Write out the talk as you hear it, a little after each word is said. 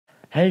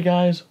Hey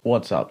guys,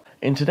 what's up?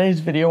 In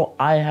today's video,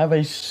 I have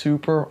a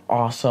super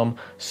awesome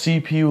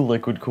CPU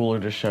liquid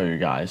cooler to show you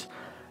guys.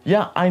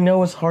 Yeah, I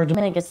know it's hard to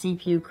make a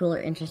CPU cooler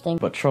interesting,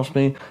 but trust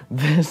me,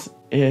 this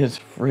is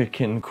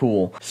freaking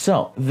cool.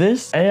 So,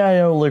 this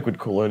AIO liquid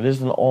cooler, it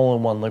is an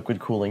all-in-one liquid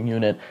cooling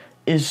unit,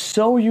 is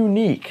so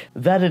unique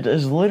that it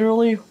is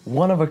literally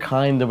one of a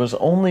kind. There was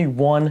only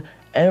one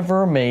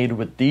ever made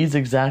with these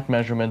exact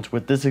measurements,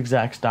 with this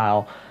exact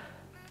style,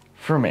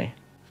 for me.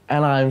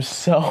 And I'm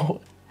so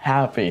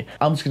happy.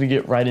 I'm just gonna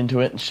get right into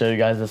it and show you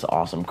guys this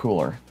awesome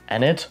cooler.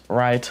 And it's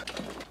right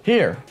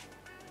here.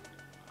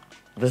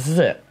 This is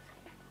it.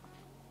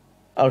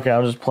 Okay,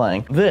 I'm just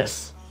playing.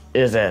 This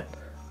is it.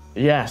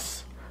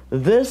 Yes.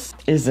 This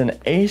is an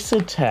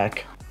Asetek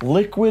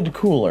liquid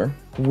cooler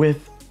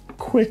with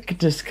quick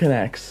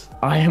disconnects.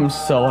 I am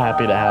so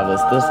happy to have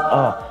this.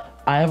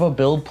 I have a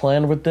build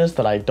planned with this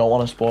that I don't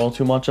want to spoil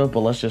too much of,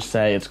 but let's just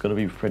say it's gonna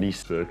be pretty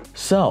sick.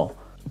 So,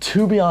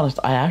 to be honest,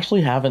 I actually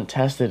haven't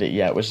tested it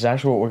yet, which is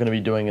actually what we're going to be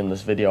doing in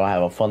this video. I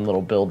have a fun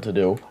little build to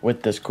do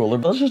with this cooler,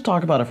 but let's just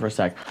talk about it for a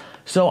sec.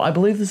 So I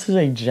believe this is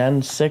a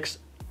Gen 6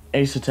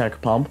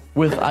 Asetek pump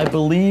with, I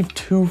believe,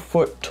 2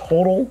 foot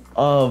total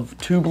of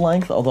tube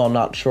length, although I'm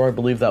not sure. I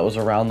believe that was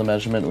around the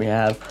measurement we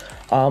have.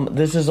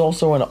 This is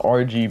also an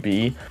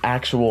RGB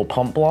actual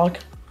pump block.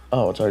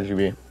 Oh, it's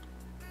RGB.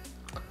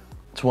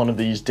 It's one of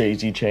these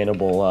daisy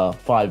chainable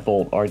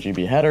 5-volt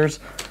RGB headers.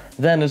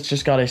 Then it's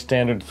just got a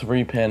standard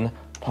 3-pin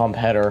pump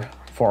header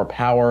for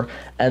power,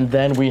 and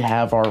then we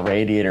have our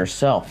radiator.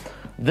 So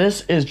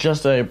this is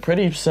just a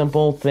pretty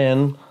simple,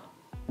 thin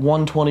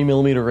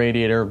 120mm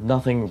radiator,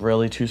 nothing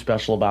really too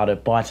special about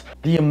it. But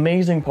the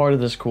amazing part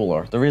of this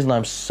cooler, the reason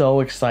I'm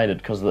so excited,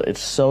 because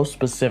it's so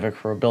specific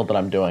for a build that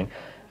I'm doing,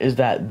 is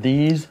that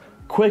these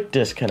quick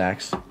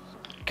disconnects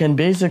can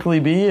basically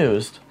be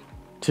used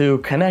to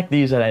connect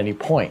these at any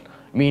point,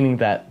 meaning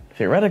that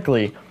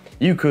theoretically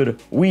you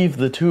could weave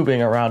the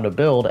tubing around a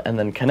build and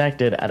then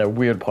connect it at a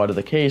weird part of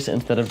the case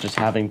instead of just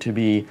having to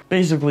be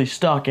basically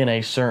stuck in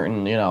a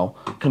certain,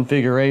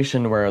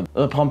 configuration where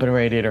the pump and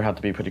radiator have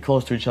to be pretty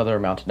close to each other,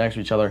 mounted next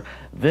to each other.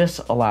 This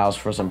allows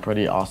for some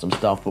pretty awesome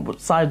stuff. But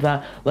besides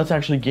that, let's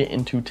actually get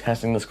into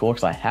testing this cooler,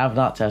 because I have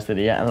not tested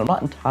it yet and I'm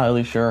not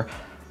entirely sure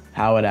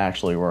how it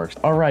actually works.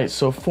 Alright,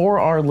 so for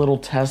our little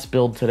test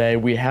build today,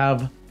 we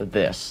have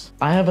this.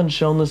 I haven't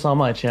shown this on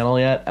my channel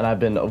yet, and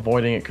I've been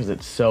avoiding it because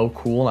it's so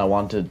cool, and I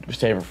want to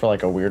save it for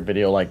like a weird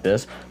video like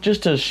this,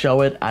 just to show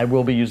it. I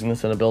will be using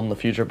this in a build in the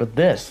future, but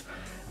this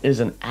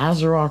is an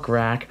Asetek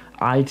Rack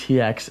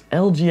ITX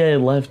LGA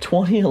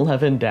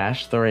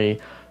 2011-3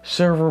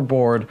 server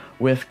board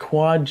with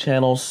quad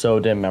channel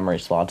SODIMM memory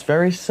slots,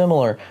 very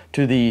similar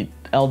to the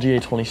LGA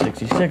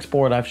 2066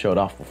 board I've showed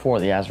off before,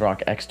 the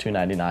Asetek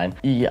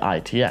X299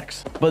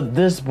 EITX. But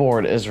this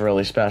board is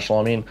really special.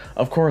 I mean,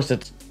 of course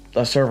it's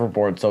a server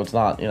board, so it's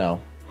not,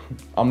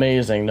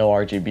 amazing, no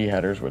RGB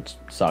headers, which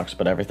sucks,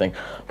 but everything.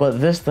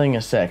 But this thing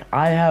is sick.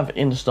 I have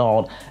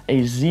installed a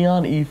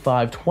Xeon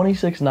E5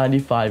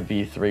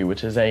 2695V3,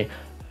 which is a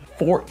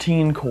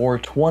 14-core,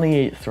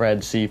 28-thread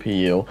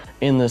CPU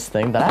in this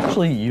thing that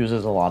actually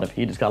uses a lot of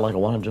heat. It's got like a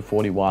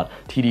 140-watt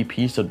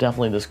TDP, so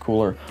definitely this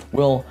cooler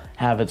will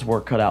have its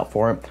work cut out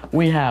for it.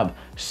 We have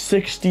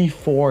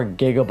 64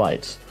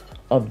 gigabytes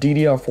of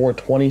DDR4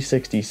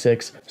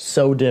 2066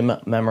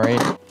 SODIMM memory.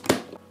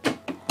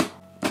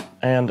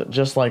 And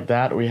just like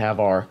that, we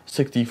have our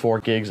 64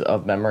 gigs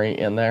of memory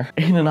in there.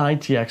 In an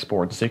ITX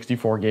board,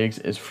 64 gigs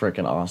is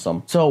freaking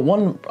awesome. So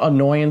one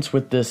annoyance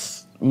with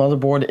this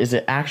motherboard is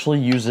it actually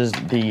uses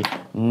the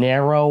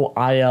narrow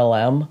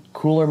ILM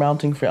cooler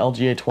mounting for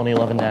LGA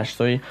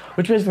 2011-3,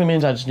 which basically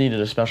means I just needed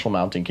a special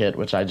mounting kit,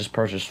 which I just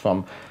purchased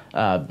from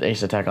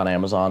Asetek on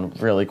Amazon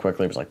really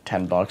quickly. It was like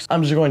 10 bucks.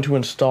 I'm just going to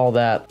install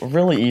that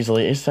really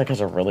easily. Asetek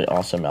has a really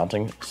awesome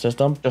mounting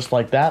system. Just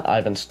like that,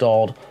 I've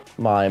installed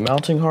my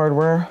mounting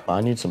hardware.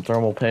 I need some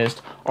thermal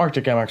paste.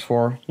 Arctic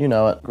MX4, you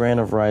know it. Grain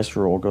of rice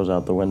rule goes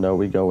out the window.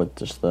 We go with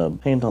just the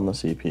paint on the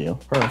CPU.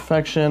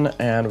 Perfection,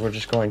 and we're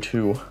just going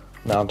to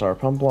mount our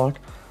pump block.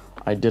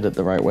 I did it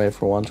the right way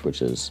for once,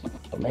 which is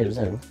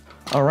amazing.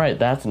 Alright,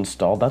 that's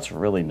installed. That's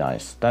really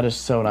nice. That is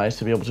so nice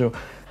to be able to,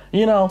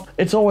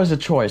 it's always a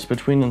choice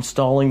between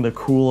installing the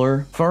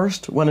cooler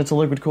first when it's a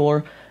liquid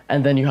cooler,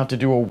 and then you have to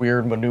do a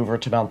weird maneuver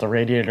to mount the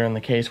radiator in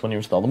the case when you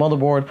install the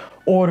motherboard,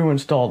 or to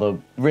install the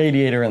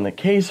radiator in the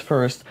case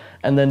first,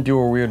 and then do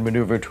a weird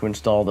maneuver to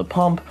install the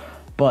pump.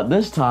 But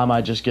this time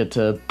I just get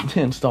to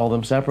install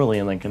them separately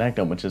and then connect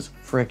them, which is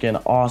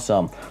freaking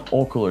awesome.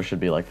 All coolers should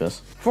be like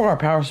this. For our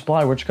power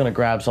supply, we're just gonna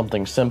grab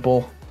something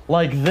simple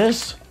like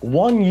this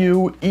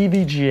 1U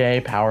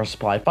EVGA power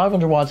supply,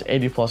 500 watts,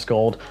 80 plus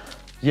gold.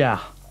 Yeah,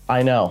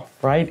 I know,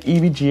 right?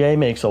 EVGA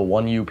makes a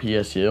 1U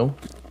PSU.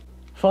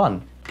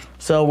 Fun.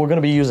 So we're going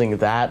to be using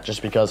that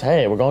just because,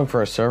 hey, we're going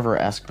for a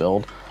server-esque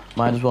build.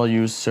 Might as well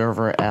use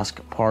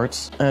server-esque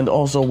parts. And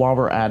also, while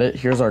we're at it,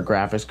 here's our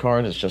graphics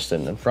card. It's just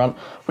sitting in front.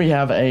 We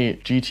have a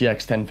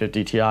GTX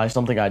 1050 Ti,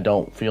 something I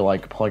don't feel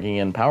like plugging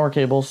in power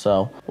cables,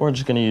 so we're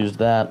just going to use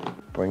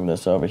that. Bring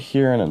this over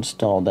here and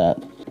install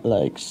that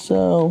like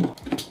so.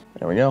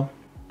 There we go.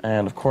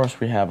 And of course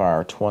we have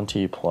our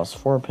 20 plus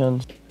 4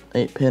 pins,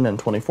 8 pin and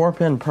 24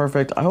 pin,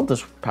 perfect. I hope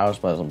this power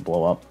supply doesn't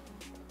blow up.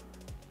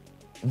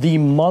 The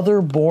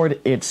motherboard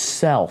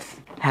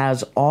itself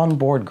has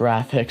onboard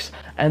graphics,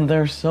 and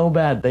they're so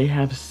bad. They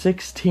have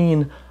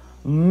 16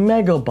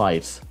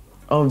 megabytes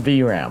of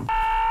VRAM.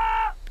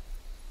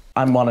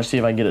 I want to see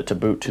if I can get it to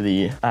boot to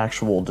the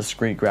actual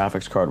discrete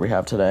graphics card we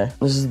have today.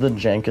 This is the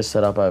jankest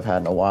setup I've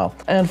had in a while.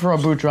 And for our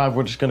boot drive,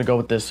 we're just going to go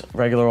with this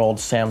regular old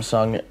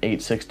Samsung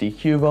 860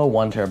 Cuvo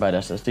 1TB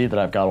SSD that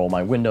I've got all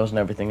my Windows and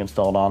everything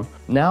installed on.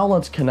 Now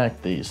let's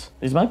connect these.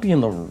 These might be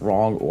in the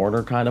wrong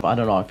order, kind of. I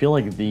don't know. I feel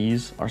like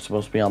these are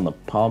supposed to be on the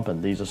pump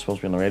and these are supposed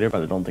to be on the radiator,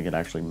 but I don't think it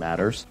actually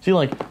matters. See,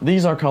 like,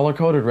 these are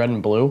color-coded red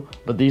and blue,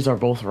 but these are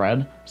both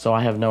red, so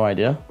I have no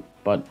idea.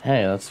 But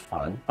hey, that's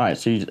fine. All right,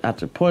 so you have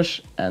to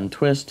push and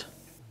twist,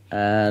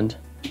 and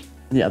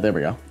yeah, there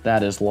we go.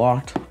 That is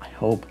locked, I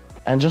hope.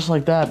 And just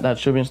like that, that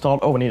should be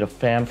installed. Oh, we need a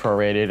fan for a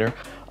radiator.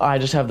 I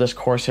just have this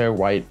Corsair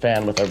white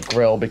fan with a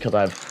grill because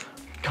I've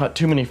cut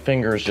too many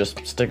fingers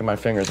just sticking my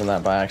fingers in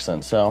that by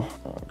accident. So,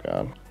 oh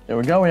god. There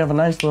we go. We have a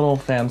nice little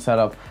fan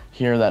setup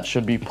here that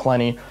should be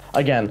plenty.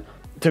 Again,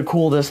 to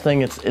cool this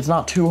thing, it's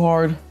not too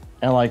hard,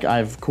 and like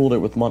I've cooled it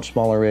with much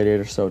smaller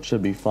radiators, so it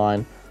should be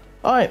fine.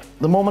 All right,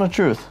 the moment of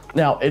truth.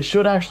 Now, it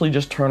should actually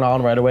just turn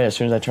on right away as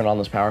soon as I turn on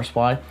this power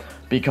supply,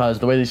 because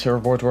the way these server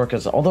boards work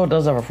is, although it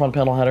does have a front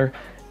panel header,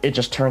 it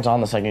just turns on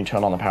the second you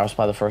turn on the power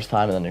supply the first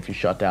time, and then if you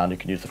shut down, you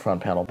can use the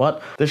front panel.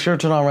 But this should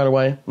turn on right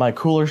away. My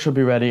cooler should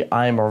be ready.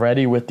 I am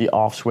ready with the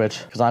off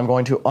switch, because I'm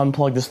going to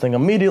unplug this thing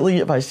immediately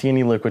if I see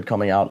any liquid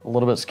coming out. A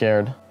little bit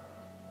scared.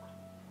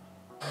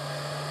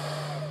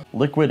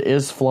 Liquid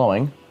is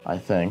flowing, I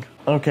think.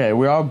 Okay,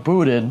 we are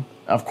booted.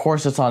 Of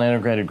course, it's on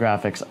integrated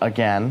graphics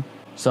again.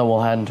 So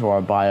we'll head into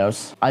our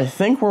BIOS. I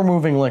think we're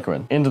moving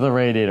liquid into the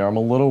radiator. I'm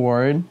a little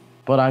worried,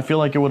 but I feel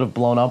like it would have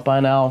blown up by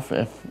now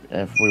if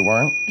we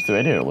weren't. The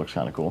radiator looks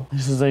kind of cool.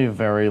 This is a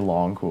very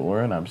long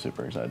cooler, and I'm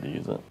super excited to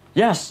use it.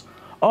 Yes!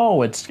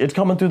 Oh, it's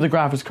coming through the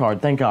graphics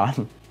card, thank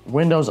God.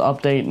 Windows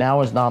update,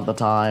 now is not the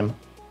time.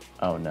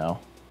 Oh no.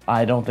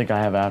 I don't think I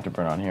have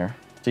Afterburn on here.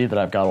 See that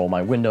I've got all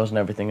my Windows and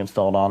everything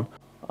installed on.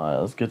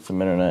 Let's get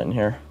some internet in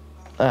here.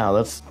 Ah,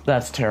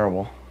 that's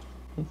terrible.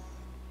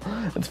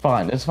 It's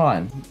fine, it's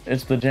fine.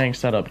 It's the jank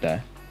setup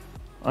day.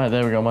 Alright,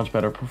 there we go, much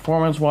better.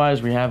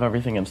 Performance-wise, we have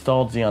everything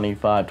installed. Xeon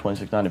E5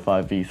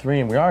 2695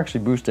 V3, and we are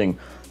actually boosting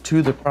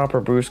to the proper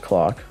boost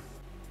clock.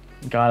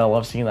 God, I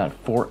love seeing that.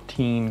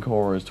 14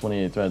 cores,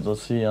 28 threads.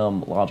 Let's see,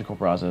 logical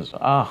process.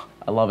 Ah,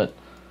 I love it.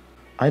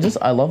 I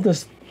love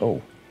this.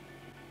 Oh.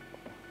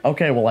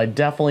 Okay, well, I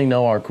definitely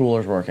know our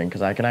cooler's working,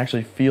 because I can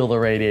actually feel the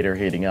radiator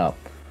heating up.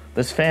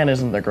 This fan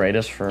isn't the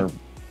greatest for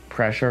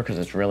pressure, because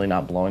it's really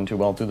not blowing too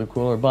well through the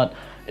cooler, but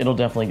it'll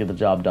definitely get the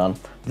job done.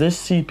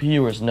 This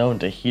CPU is known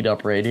to heat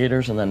up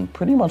radiators and then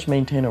pretty much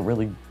maintain a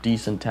really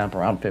decent temp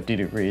around 50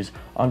 degrees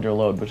under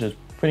load, which is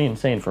pretty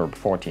insane for a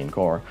 14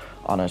 core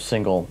on a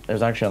single.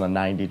 It's actually on a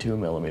 92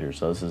 millimeter,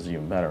 so this is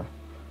even better.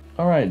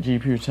 All right,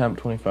 GPU temp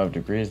 25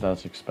 degrees,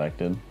 that's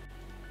expected.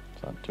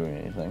 It's not doing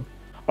anything.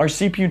 Our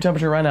CPU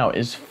temperature right now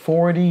is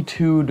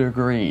 42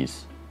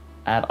 degrees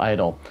at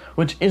idle,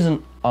 which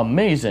isn't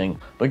amazing,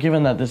 but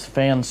given that this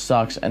fan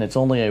sucks and it's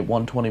only a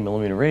 120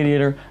 millimeter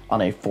radiator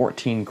on a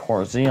 14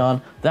 core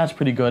Xeon, that's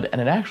pretty good, and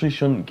it actually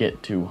shouldn't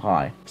get too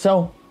high.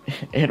 So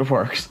it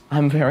works.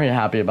 I'm very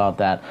happy about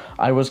that.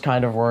 I was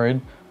kind of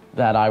worried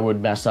that I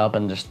would mess up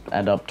and just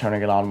end up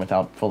turning it on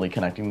without fully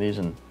connecting these,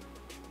 and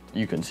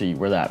you can see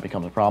where that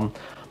becomes a problem.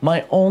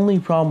 My only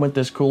problem with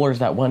this cooler is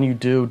that when you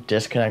do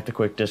disconnect the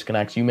quick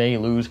disconnects, you may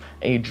lose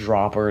a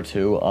drop or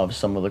two of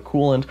some of the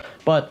coolant.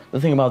 But the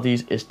thing about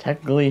these is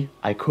technically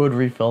I could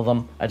refill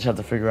them. I just have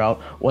to figure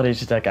out what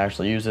Asetek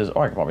actually uses,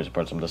 or I could probably just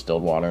put some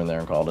distilled water in there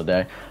and call it a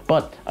day.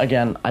 But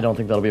again, I don't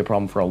think that'll be a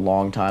problem for a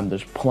long time.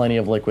 There's plenty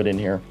of liquid in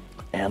here,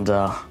 and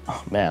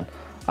oh man,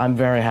 I'm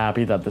very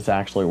happy that this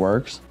actually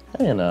works.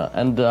 Hey, and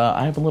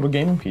I have a little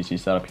gaming PC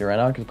set up here right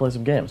now. I can play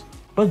some games.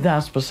 But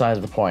that's besides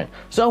the point.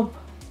 So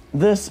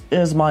this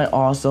is my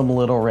awesome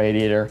little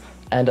radiator,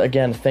 and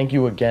again, thank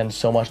you again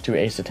so much to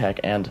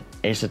Asetek and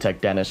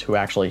Asetek Dennis, who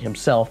actually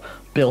himself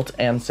built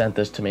and sent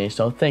this to me.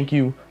 So thank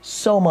you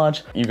so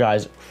much. You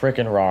guys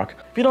freaking rock.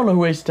 If you don't know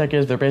who Asetek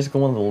is, they're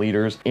basically one of the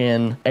leaders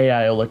in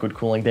AIO liquid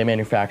cooling. They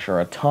manufacture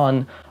a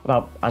ton,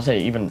 about, I'd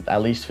say even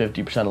at least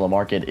 50% of the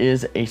market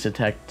is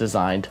Asetek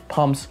designed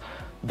pumps.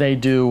 They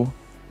do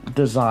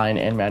design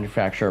and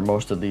manufacture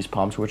most of these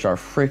pumps, which are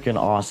freaking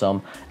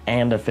awesome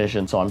and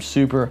efficient. So I'm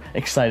super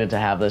excited to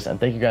have this, and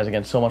thank you guys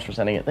again so much for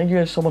sending it. Thank you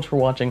guys so much for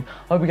watching.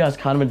 I hope you guys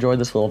kind of enjoyed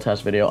this little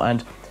test video,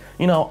 and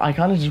you know, I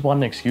kind of just want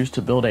an excuse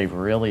to build a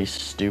really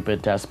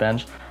stupid test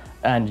bench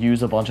and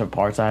use a bunch of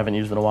parts I haven't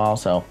used in a while.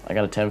 So I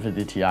got a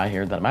 1050 Ti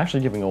here that I'm actually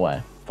giving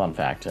away. Fun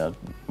fact,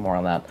 more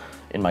on that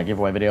in my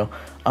giveaway video.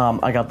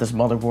 I got this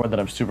motherboard that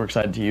I'm super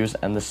excited to use,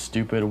 and this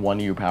stupid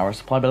 1U power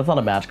supply, but it's not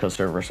a match code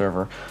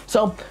server.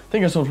 So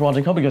thank you guys so much for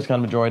watching. Hope you guys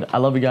kind of enjoyed. I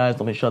love you guys.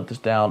 Let me shut this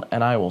down,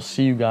 and I will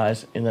see you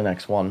guys in the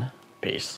next one. Peace.